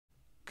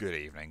Good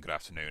evening, good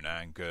afternoon,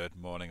 and good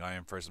morning. I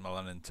am Frozen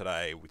Melon, and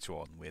today we're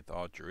on with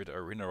our Druid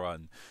Arena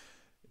run.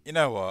 You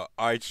know what?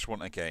 I just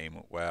want a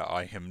game where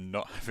I am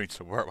not having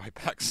to work my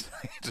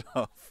backside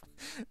off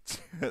to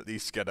at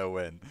least get a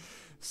win.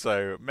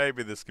 So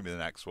maybe this can be the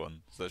next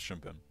one. So let's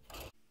jump in.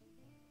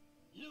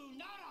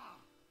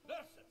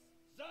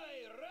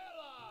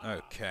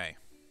 Okay.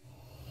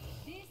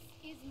 This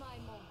is my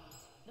moment.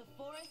 The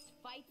forest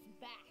fights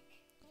back.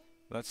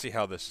 Let's see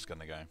how this is going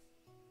to go.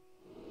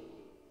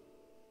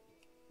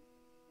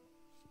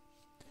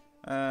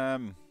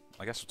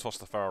 I guess we'll toss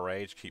the Feral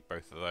Rage, keep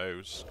both of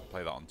those,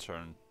 play that on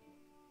turn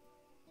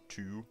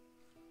 2.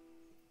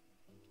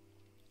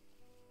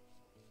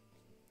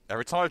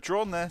 Every time I've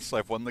drawn this,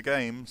 I've won the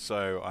game,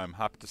 so I'm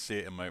happy to see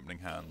it in my opening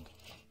hand.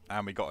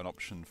 And we got an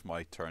option for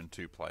my turn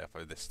 2 play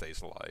if this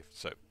stays alive.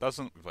 So if it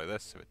doesn't, we play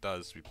this. If it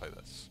does, we play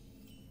this.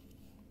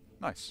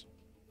 Nice.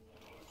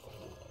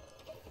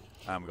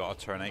 And we got a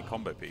turn 8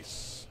 combo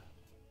piece.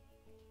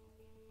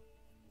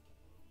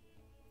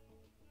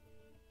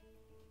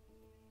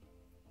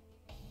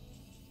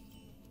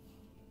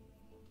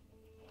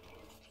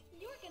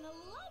 You're gonna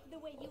love the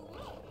way you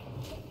look.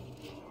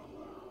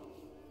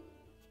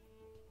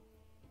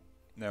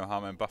 No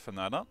harm in buffing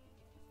that up.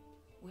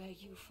 Where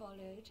you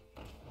followed.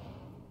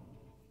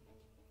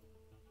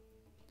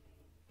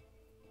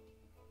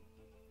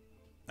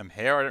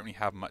 Here I don't really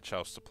have much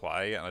else to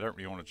play, and I don't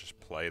really want to just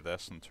play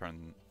this and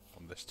turn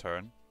on this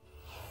turn.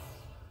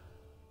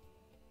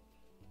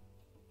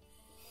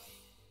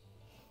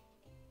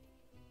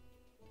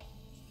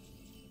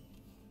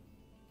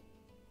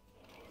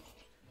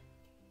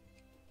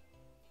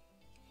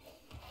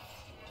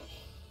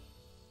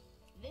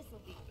 This'll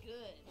be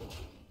good.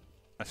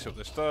 Let's see what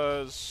this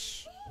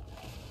does.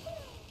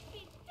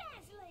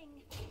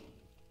 Bedazzling.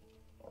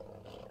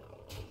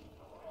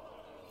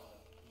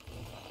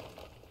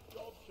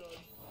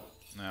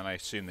 And I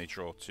assume they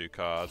draw 2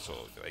 cards, or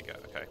they go,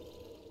 okay.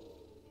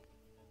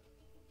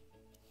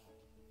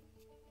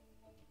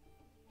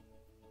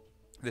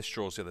 This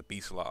draws the other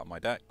beast out of my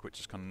deck, which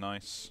is kind of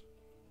nice.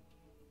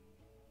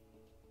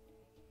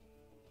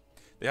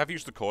 They have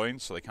used the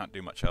coins, so they can't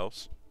do much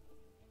else.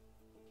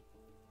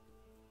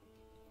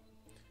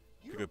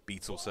 Good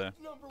Beetles there.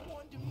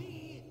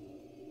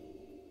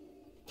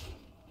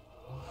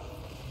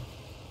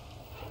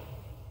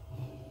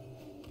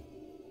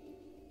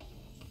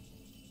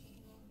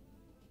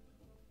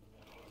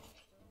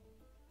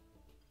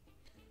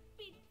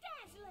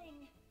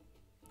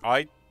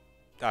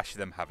 Actually,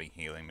 them having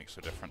healing makes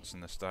a difference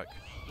in this deck.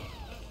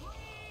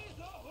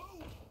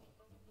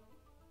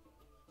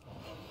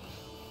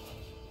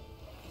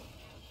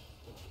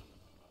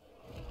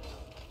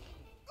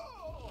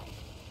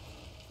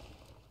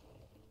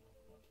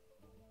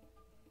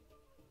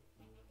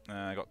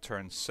 I got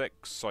turn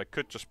 6, so I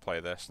could just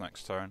play this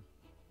next turn.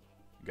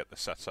 Get the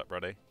setup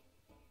ready.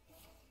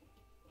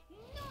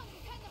 None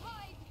can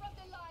hide from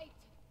the light.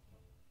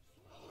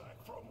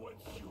 Back from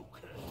whence you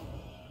came.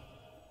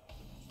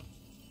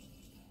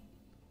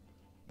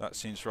 That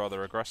seems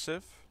rather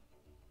aggressive.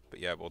 But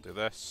yeah, we'll do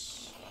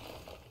this.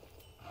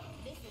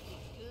 This'll be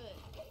good.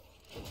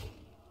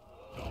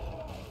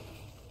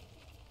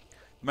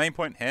 The main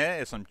point here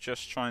is I'm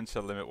just trying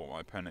to limit what my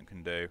opponent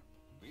can do.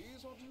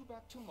 These are due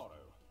back tomorrow.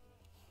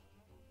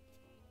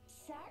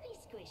 Sorry,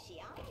 Squishy,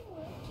 I'm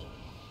working.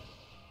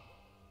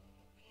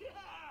 Yeah!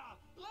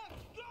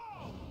 Let's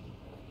go!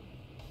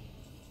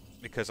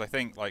 Because I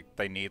think like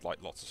they need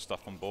like lots of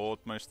stuff on board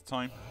most of the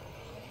time.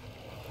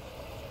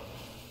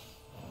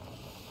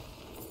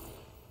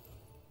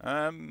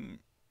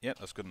 Yep,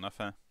 that's good enough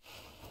here.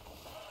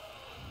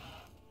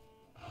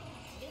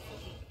 This'll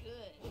be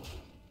good.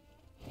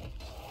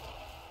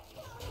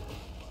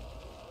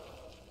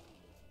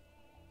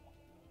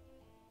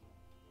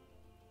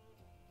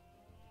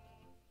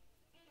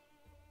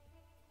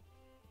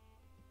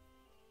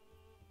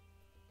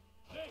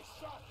 They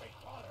shot me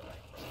tolerate.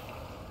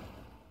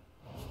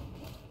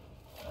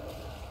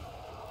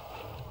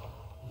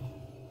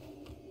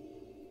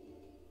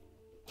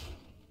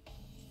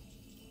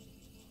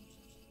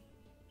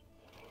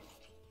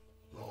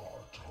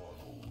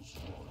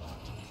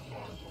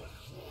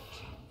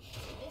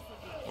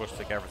 We'll just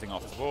take everything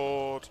off the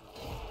board.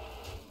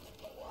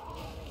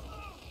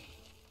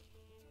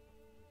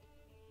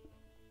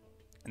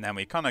 And then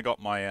we kind of got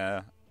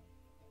my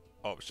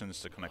options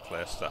to kind of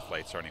clear stuff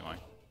later anyway.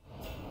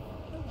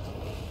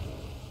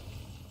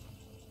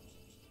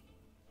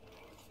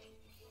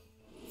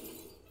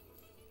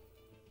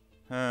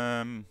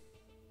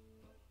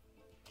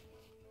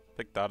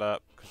 Pick that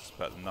up because it's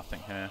better than nothing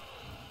here.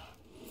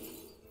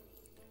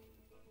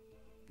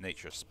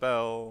 Nature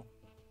spell.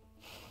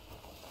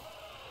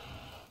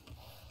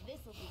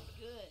 This'll be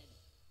good.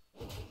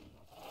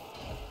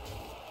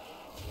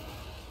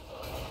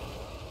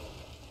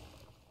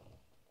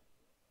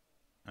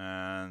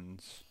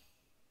 And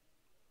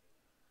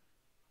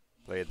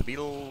play the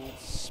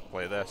beetles.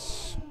 Play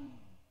this.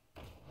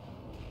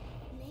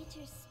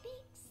 Nature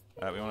speaks.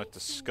 We want to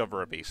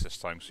discover a beast this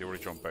time, so you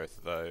already drawn both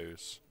of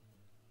those.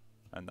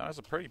 And that is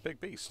a pretty big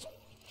beast.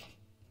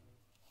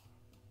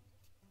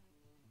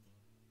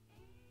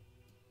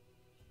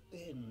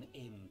 an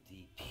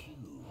empty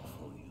pew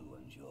for you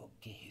and your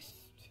guest.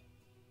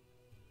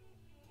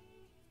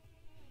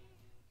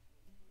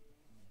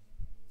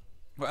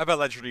 Whatever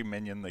legendary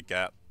minion they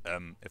get,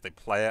 if they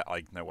play it,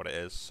 I know what it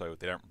is, so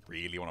they don't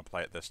really want to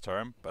play it this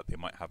turn, but they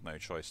might have no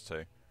choice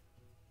to.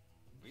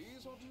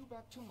 These are due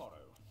back tomorrow.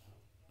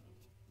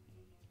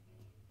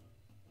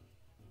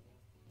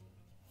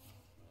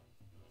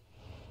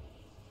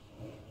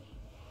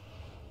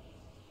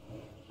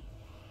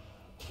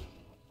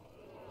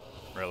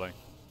 Really?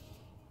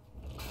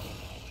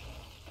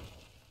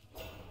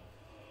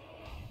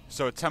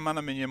 So a 10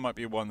 mana minion might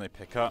be one they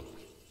pick up.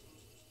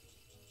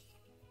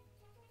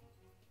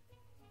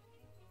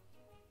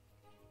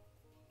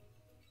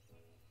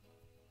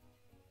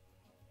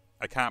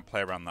 I can't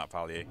play around that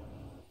value.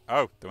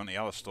 Oh, they went the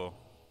other store.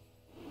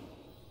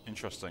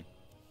 Interesting.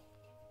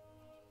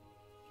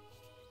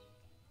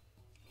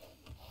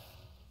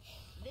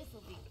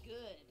 This'll be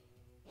good.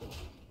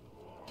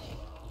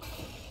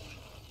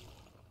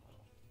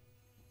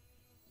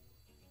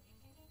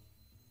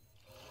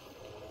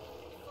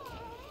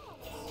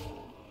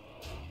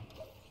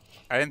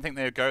 I didn't think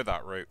they would go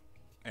that route.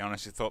 I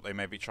honestly thought they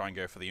maybe try and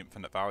go for the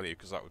infinite value,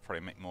 because that would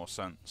probably make more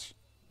sense.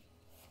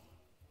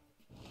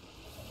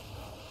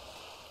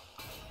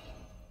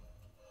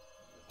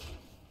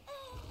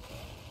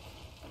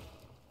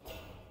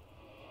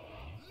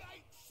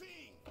 Light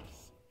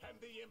sings, and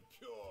the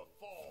impure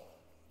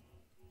fall.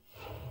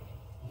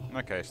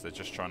 Okay, so they're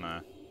just trying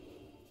to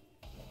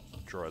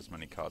draw as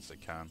many cards as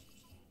they can.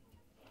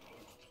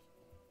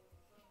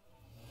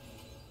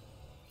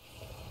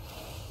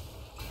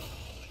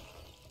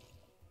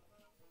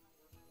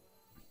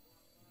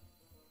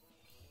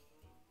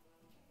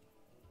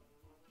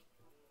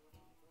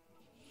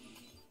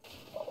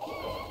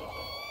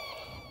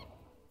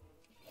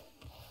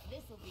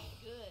 This'll be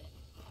good.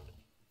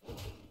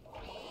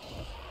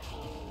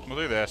 We'll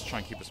do this, try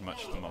and keep as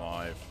much of them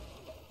alive.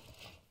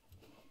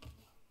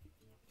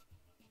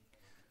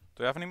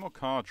 Do we have any more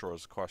card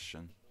draws?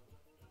 Question.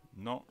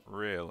 Not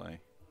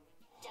really.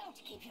 Don't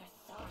keep your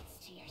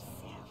thoughts to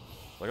yourself.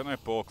 I got no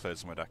ball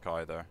clears in my deck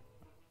either.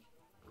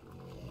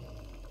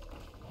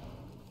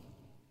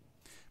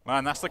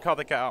 Man, that's the card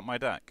that get out of my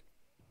deck.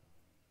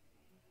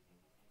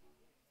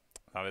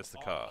 That is the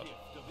card.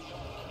 Gift of the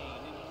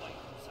arcane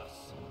enlightens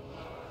us.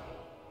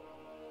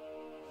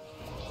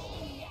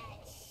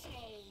 That's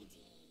shady.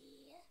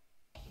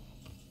 This'll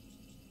be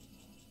good.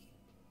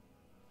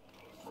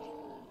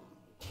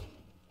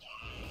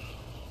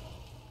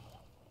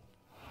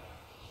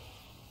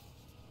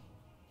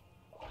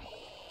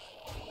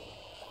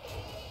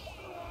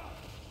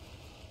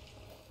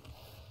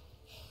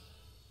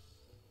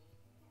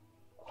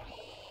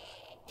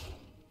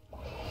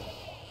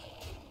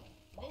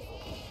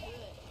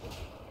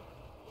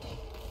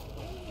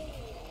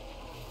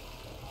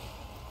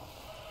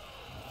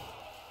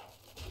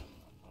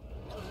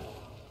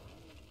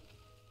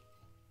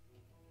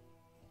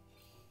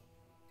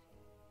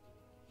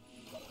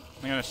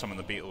 I'm gonna summon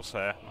the Beatles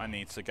here. I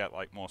need to get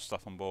like more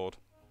stuff on board.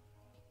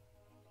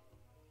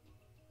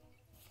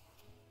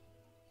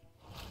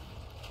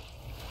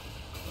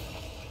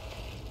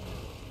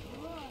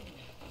 Run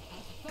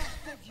as fast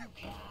as you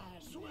can.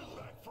 Swim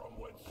back from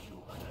whence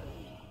you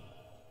came.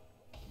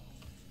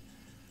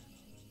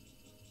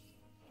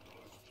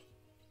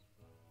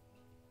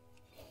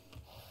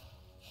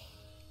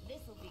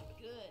 This'll be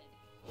good.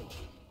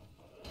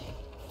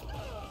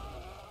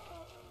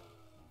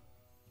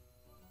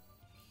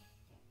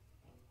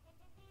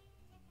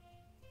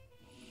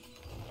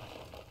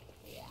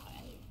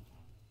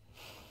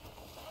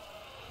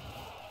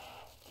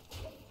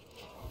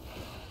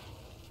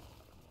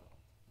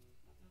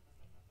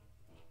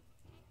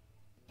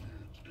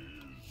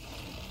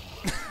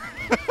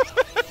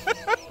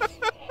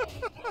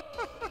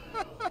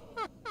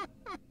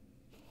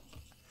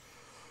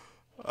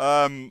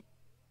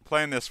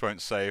 Playing this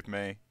won't save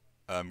me,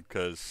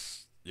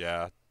 because,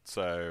 yeah,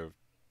 so...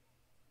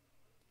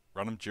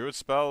 Random Druid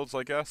spells,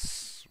 I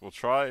guess. We'll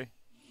try.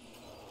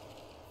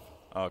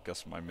 Oh, I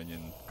guess my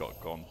minion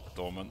got gone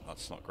dormant.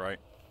 That's not great.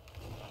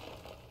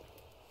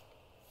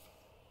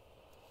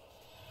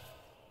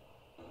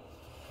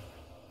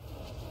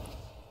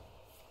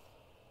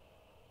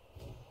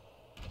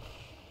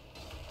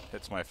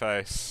 Hits my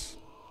face.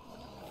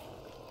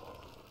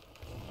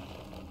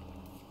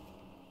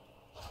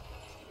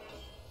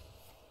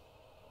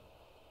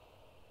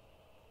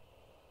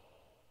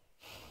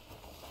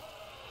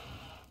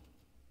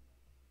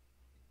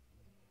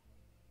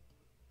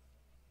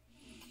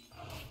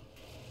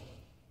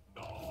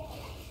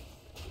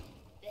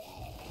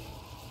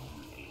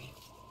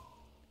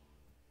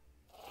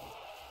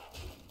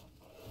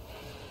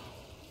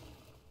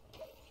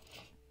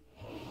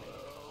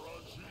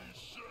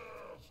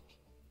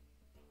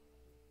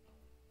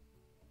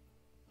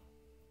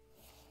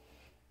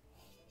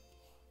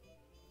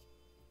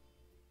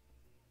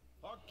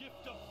 Our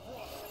gift of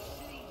frost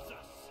shields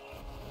us.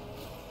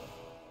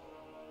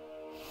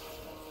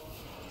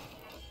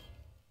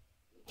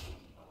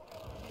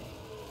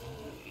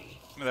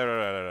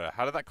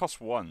 How did that cost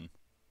 1?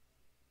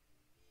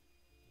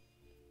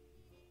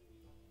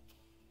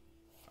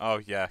 Oh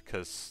yeah,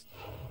 because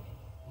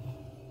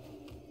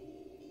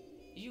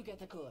You get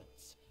the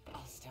goods.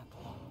 I'll stand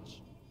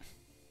watch.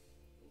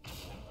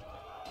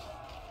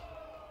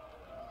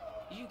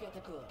 You get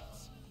the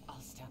goods. I'll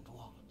stand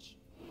watch.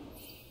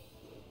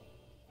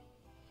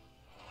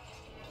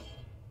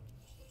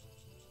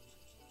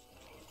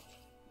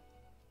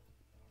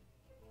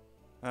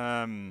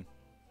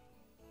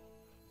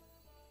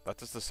 that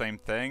does the same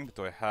thing.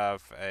 Do I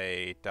have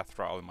a death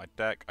rattle in my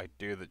deck? I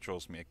do. That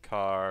draws me a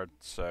card,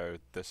 so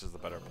this is the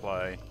better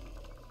play.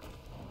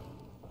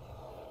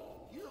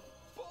 You're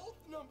both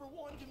number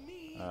one to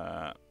me.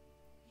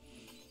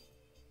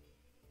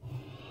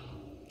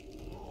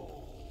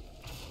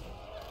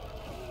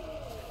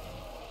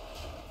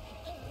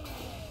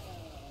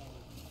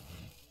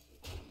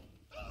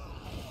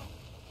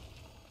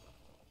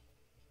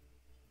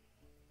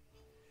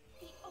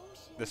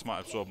 This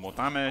might absorb more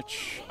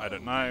damage. I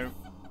don't know.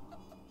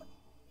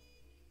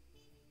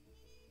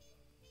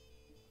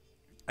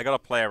 I gotta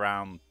play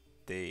around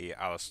the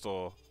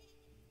Alistor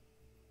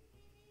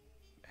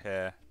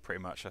here,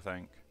 pretty much, I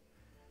think.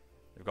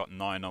 We've got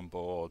 9 on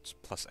board,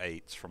 plus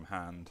 8 from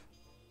hand.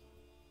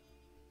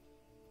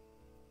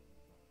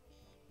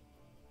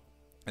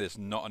 It is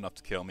not enough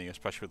to kill me,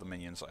 especially with the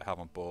minions that I have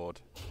on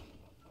board.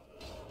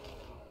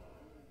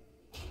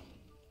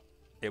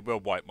 It will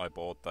wipe my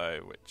board though,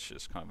 which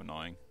is kind of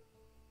annoying.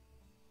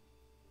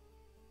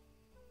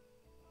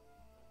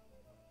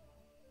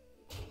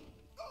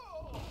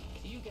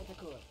 You get the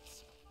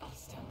goods. I'll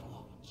stand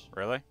watch.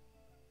 Really?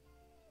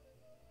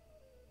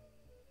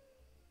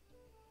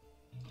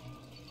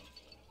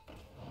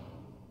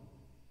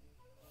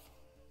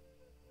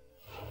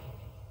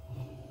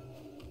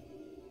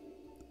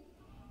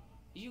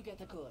 You get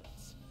the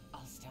goods.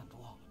 I'll stand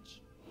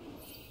watch.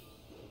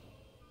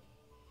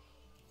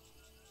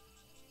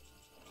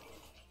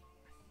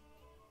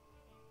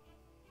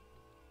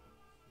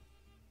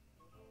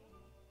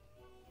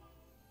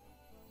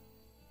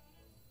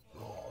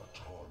 Our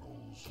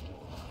tunnels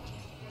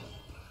run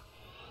deep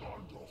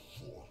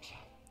underfoot.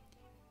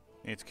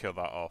 Need to kill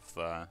that off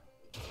there.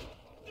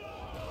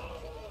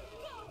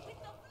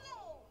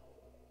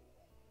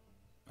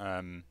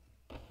 Um,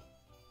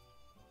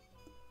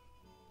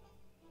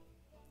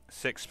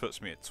 6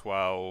 puts me at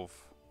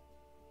 12,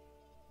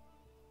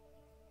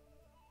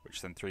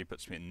 which then 3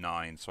 puts me at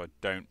 9, so I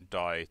don't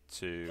die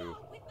to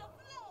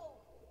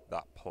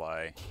that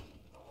play,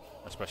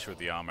 especially with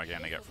the armor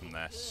again I get from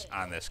this,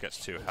 and this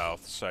gets 2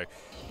 health, so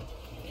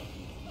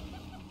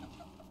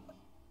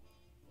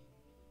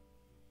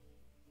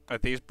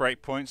these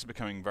breakpoints are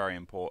becoming very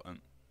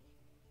important.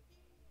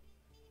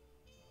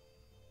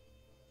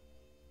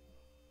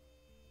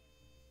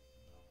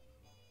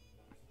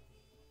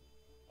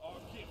 Our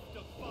gift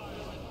of fire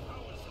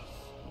empowers us.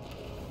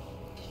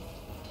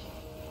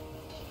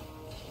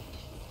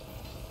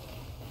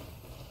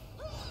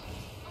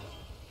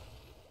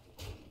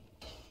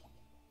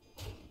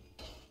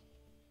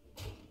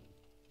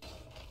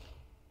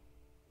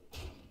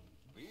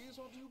 These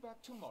are due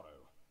back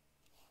tomorrow.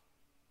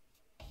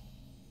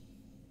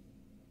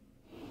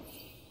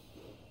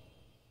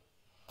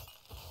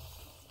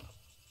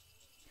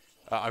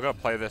 I've got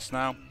to play this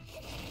now.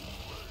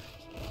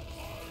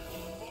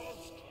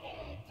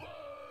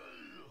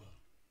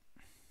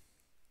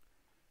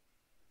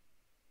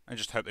 I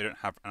just hope they don't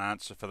have an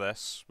answer for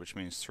this, which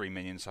means 3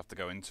 minions have to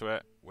go into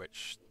it,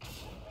 which...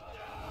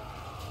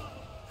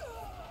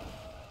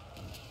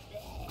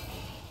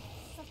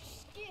 Such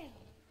skill.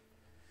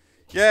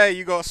 Yeah,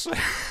 you got...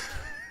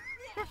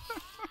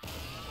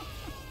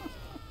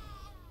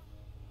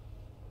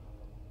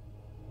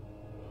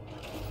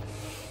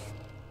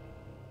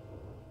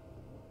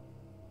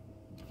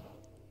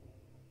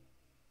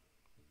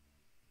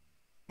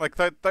 Like,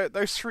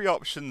 those 3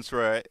 options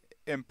were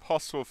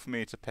impossible for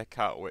me to pick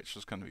out which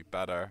was going to be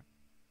better.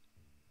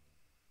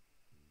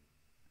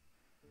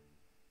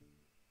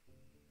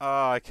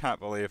 Oh, I can't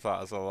believe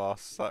that as a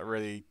loss. That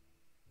really...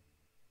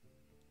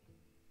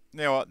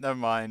 You know what? Never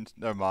mind.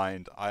 Never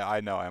mind. I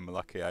know I'm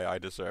lucky. I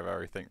deserve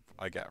everything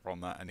I get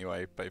from that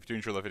anyway. But if you do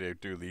enjoy the video,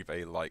 do leave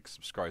a like,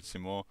 subscribe to see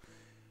more,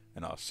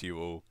 and I'll see you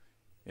all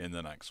in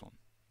the next one.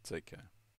 Take care.